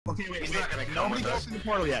Okay, wait. Nobody goes through the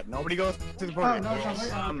portal yet. Nobody goes through the portal. No,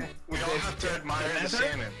 okay. We all have to admire the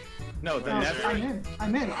salmon. No, the nether.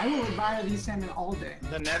 I'm in. I will admire these salmon all day.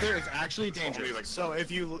 The nether is actually dangerous. So if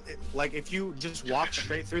you just walk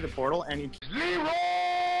straight through the portal and you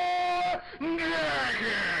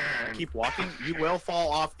keep walking, you will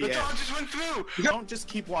fall off the edge. The dog just went through. You don't just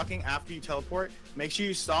keep walking after you teleport. Make sure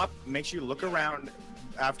you stop. Make sure you look around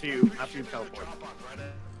after you teleport.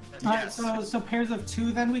 Alright, so pairs of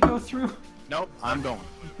 2 then we go through? Nope, I'm going.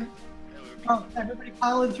 Oh, everybody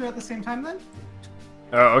pile in through at the same time then?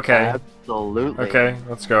 Oh, okay. Absolutely. Okay,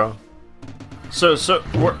 let's go. So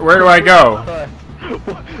where do I go?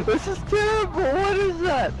 This is terrible. What is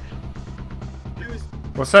that?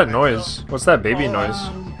 What's that noise? What's that baby noise?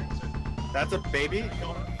 That's a baby.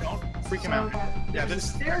 Don't freak him out. Yeah, there's a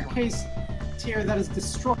staircase here that is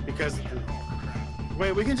destroyed. Because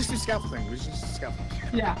wait, we can just do scaffolding. We just do scaffolding.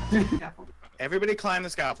 Yeah. Everybody climb the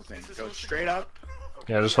scaffolding. Go straight up.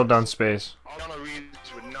 Yeah, just hold down space.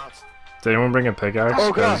 Did anyone bring a pickaxe?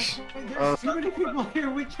 Oh gosh. There's too many people here.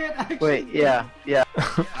 We can't actually. Wait, yeah. Here,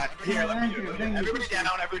 let me do it. Everybody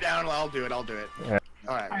down. I'll do it. Yeah.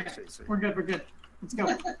 Alright, we're good. Let's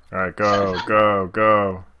go. Alright,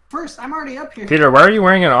 go. First, I'm already up here. Peter, why are you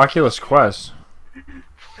wearing an Oculus Quest? You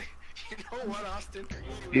know what, Austin?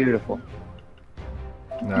 Beautiful.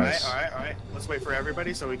 Nice. Alright. Let's wait for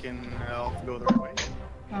everybody so we can all go the right way.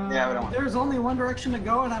 Yeah, we don't. There's only one direction to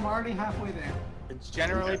go, and I'm already halfway there. It's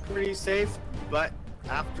generally pretty safe, but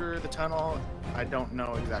after the tunnel, I don't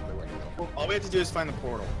know exactly where to go. All we have to do is find the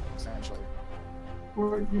portal, essentially.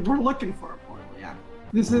 We're looking for a portal, yeah.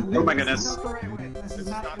 Oh my goodness. This is not the right way. This is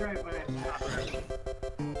not the right way.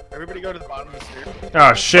 Everybody go to the bottom of the stairs.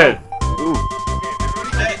 Oh shit! Ooh.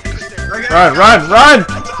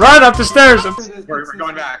 Run up the stairs! We're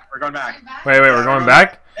going back. Wait, we're going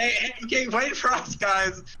back? Hey, okay, wait for us,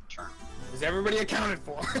 guys. Is everybody accounted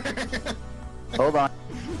for? Hold on.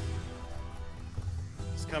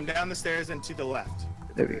 Just come down the stairs and to the left.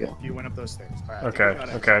 There we go. You went up those stairs. Right,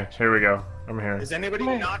 Okay, here we go. I'm here. Is anybody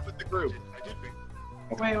not with the group?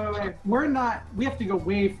 Wait. We're not. We have to go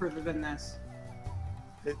way further than this.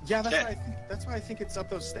 Yeah, that's why I think it's up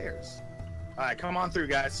those stairs. Alright, come on through,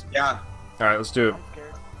 guys. Yeah. Alright, let's do it.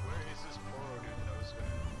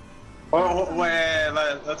 Oh, wait,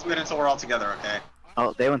 let's wait until we're all together, okay?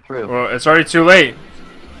 Oh, they went through. Well, it's already too late.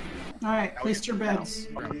 Alright, place your beds.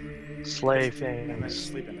 Slave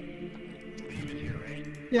things.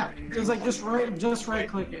 Yeah, it's like just right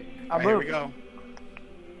click it. Right, here we go.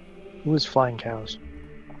 Who is flying cows?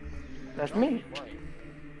 That's me.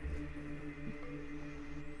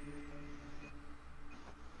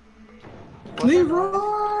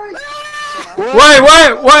 Leroy!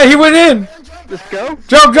 Wait! He went in! Let's go.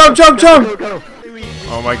 Jump! Go.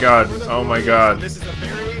 Oh my god. This is a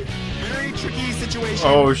very, very tricky situation.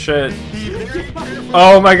 Oh shit.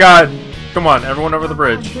 Oh my god. Come on, everyone over the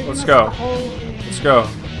bridge. Let's go.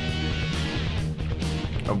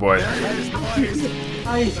 Oh boy.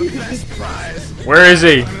 Where is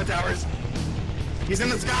he? He's in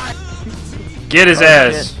the sky. Get his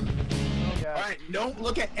ass. Alright, don't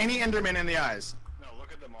look at any Enderman in the eyes.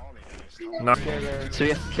 No. So we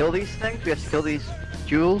have to kill these things? We have to kill these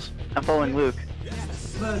jewels? I'm following Luke.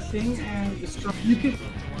 The thing and destroy. You can.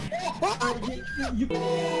 You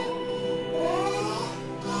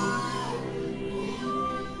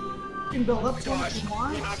can build up so much you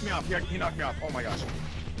want. He knocked me off. Oh my gosh.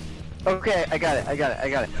 Okay, I got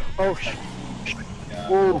it. Oh,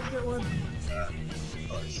 Ooh.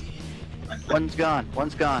 One's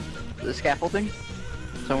gone. The scaffolding?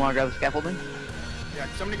 Someone wanna grab the scaffolding? Yeah,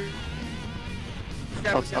 somebody.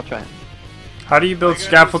 I'll try it. How do you build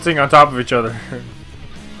scaffolding on top of each other?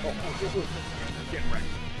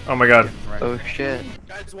 Oh my god. Oh shit.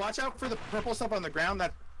 Guys, watch out for the purple stuff on the ground.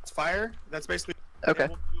 That's fire. That's basically. Okay. It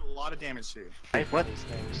will do a lot of damage to you. What? I'm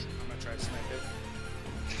gonna try to snipe it.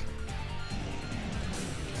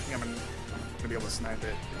 I think I'm gonna be able to snipe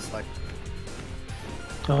it. It's like.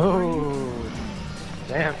 Oh.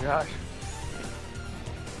 Damn, Josh.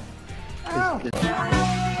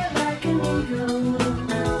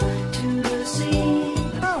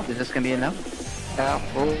 Is this gonna be enough?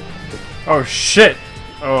 Oh shit.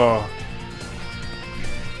 Oh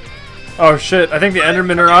shit. I think the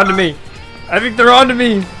Endermen are onto me. They're onto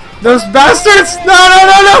me. Those bastards!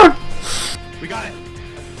 No! We got it. I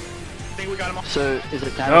think we got him all. So, is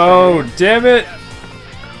it time? Oh, damn it.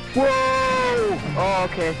 Whoa! Oh,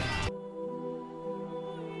 okay.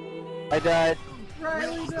 I died.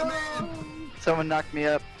 Someone knocked me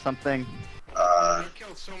up. Something. I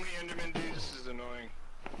killed so many Endermen, dude. This is annoying.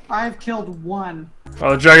 I've killed one.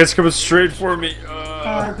 Oh, the dragon's coming straight for me.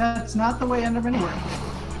 That's not the way Enderman works.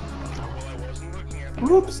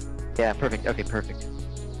 Oops. Yeah, perfect. Okay, perfect.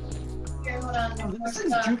 Oh, this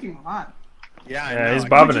is juking a lot. Yeah, I Yeah, know. he's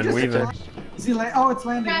bobbing and weaving. Is he like? Oh, it's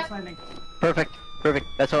landing. It's landing. Perfect. Perfect.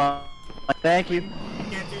 That's all. Thank you. You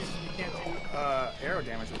can't do arrow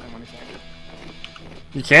damage with him when he's landing.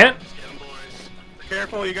 You can't?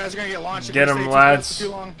 Careful, you guys are gonna get launched. if Get you him, stay too lads. close for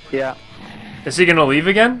too long. Yeah. Is he gonna leave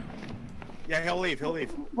again? Yeah, he'll leave. He'll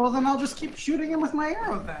leave. Well, then I'll just keep shooting him with my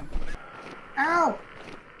arrow then. Ow!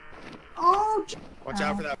 Oh! Watch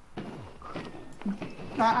out for that.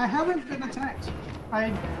 I haven't been attacked. I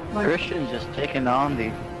like. Christian's just taking on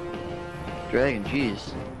the dragon.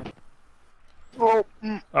 Jeez. Oh.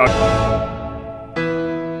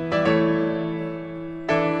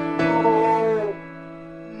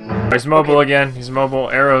 He's mobile again. He's mobile.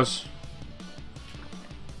 Arrows.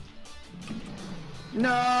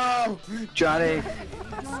 No! Johnny.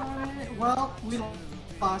 Well, we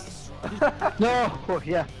lost. No. Oh,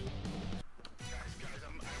 yeah.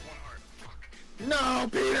 No,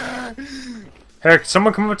 Peter! Eric,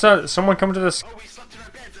 someone come to this. Oh, we slept in our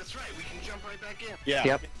beds. That's right. We can jump right back in. Yeah.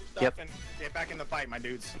 Yep, Get your stuff yep. and get back in the fight, my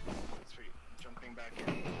dudes. Sweet. Jumping back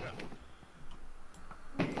in.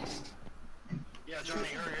 Yeah, Johnny,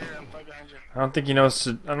 hurry, I'm right behind you. I don't think he knows.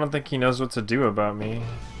 I don't think he knows what to do about me.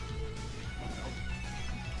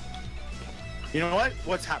 You know what?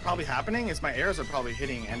 What's probably happening is my arrows are probably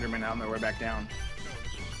hitting Enderman on their way back down.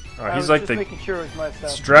 Oh, he's like the. making sure it was my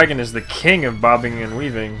This stuff. dragon is the king of bobbing and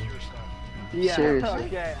weaving. Yeah, Seriously.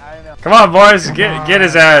 okay, I know. Come on, boys, get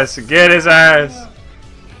his ass, get his ass.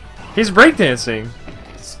 He's breakdancing.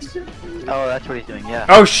 Oh, that's what he's doing. Yeah.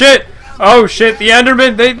 Oh shit! Oh shit! The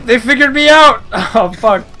Enderman, they figured me out. Oh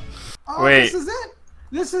fuck! Oh, Wait. this is it.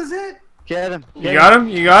 This is it. Get him. You got him?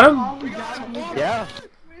 You got him? Oh, we got him. Yeah.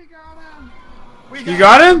 We got him. You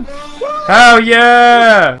got him? Hell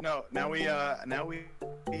yeah! No, now we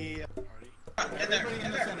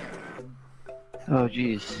Oh,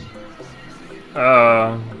 jeez.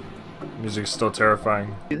 Music's still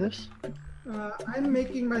terrifying. Do this? I'm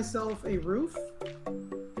making myself a roof,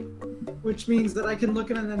 which means that I can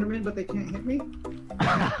look at an Enderman, but they can't hit me.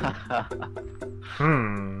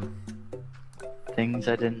 Things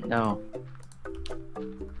I didn't know.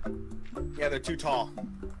 Yeah, they're too tall.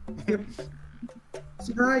 Yep.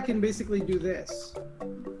 So now I can basically do this.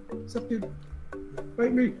 What's up, dude?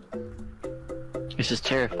 Fight me. This is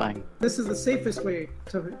terrifying. This is the safest way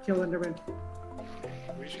to kill Enderman.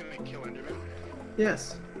 We're just gonna kill Enderman.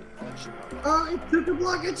 Yes. Oh, it took a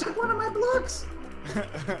block. It took one of my blocks.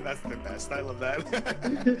 That's the best. I love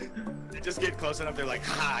that. They just get close enough. They're like,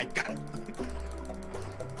 "Ha! I got it."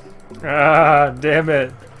 Ah, damn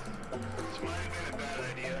it! This might have been a bad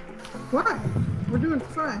idea. Why? We're doing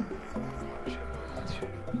fine.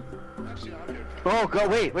 Actually, I'm doing Oh, go.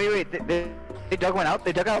 Wait. They dug one out.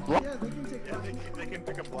 They dug out a block. Yeah, they can take blocks. They can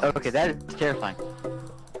pick up blocks. Okay, that is terrifying.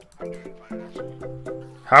 fine, actually.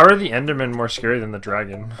 How are the Endermen more scary than the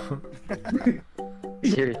dragon?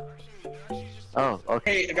 Serious. Oh,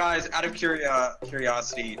 okay. Hey guys, out of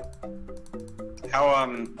curiosity, how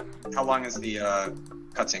long is the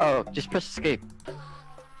cutscene? Oh, just press escape.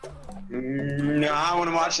 No, I want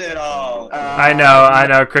to watch it all. I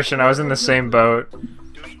know, Christian. I was in the same boat.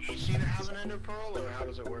 Do we each need to have an ender pearl, or how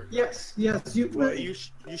does it work? Yes, yes. Well, you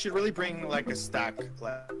should really bring like a stack,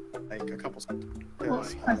 like a couple. Well,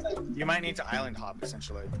 You might need to island hop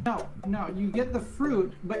essentially. no, you get the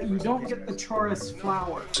fruit, but you don't get the chorus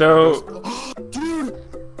flower. So, Dude,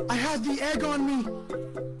 I had the egg on me.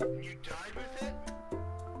 You died with it?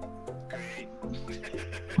 Great.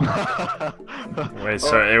 wait,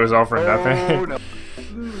 so it was all for Oh, nothing?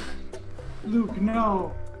 no. Luke,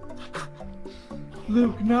 no.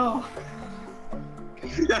 Luke, no.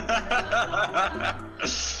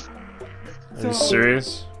 Are you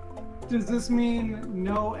serious? Does this mean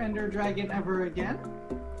no Ender Dragon ever again?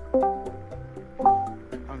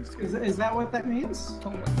 I'm just kidding. Is that what that means?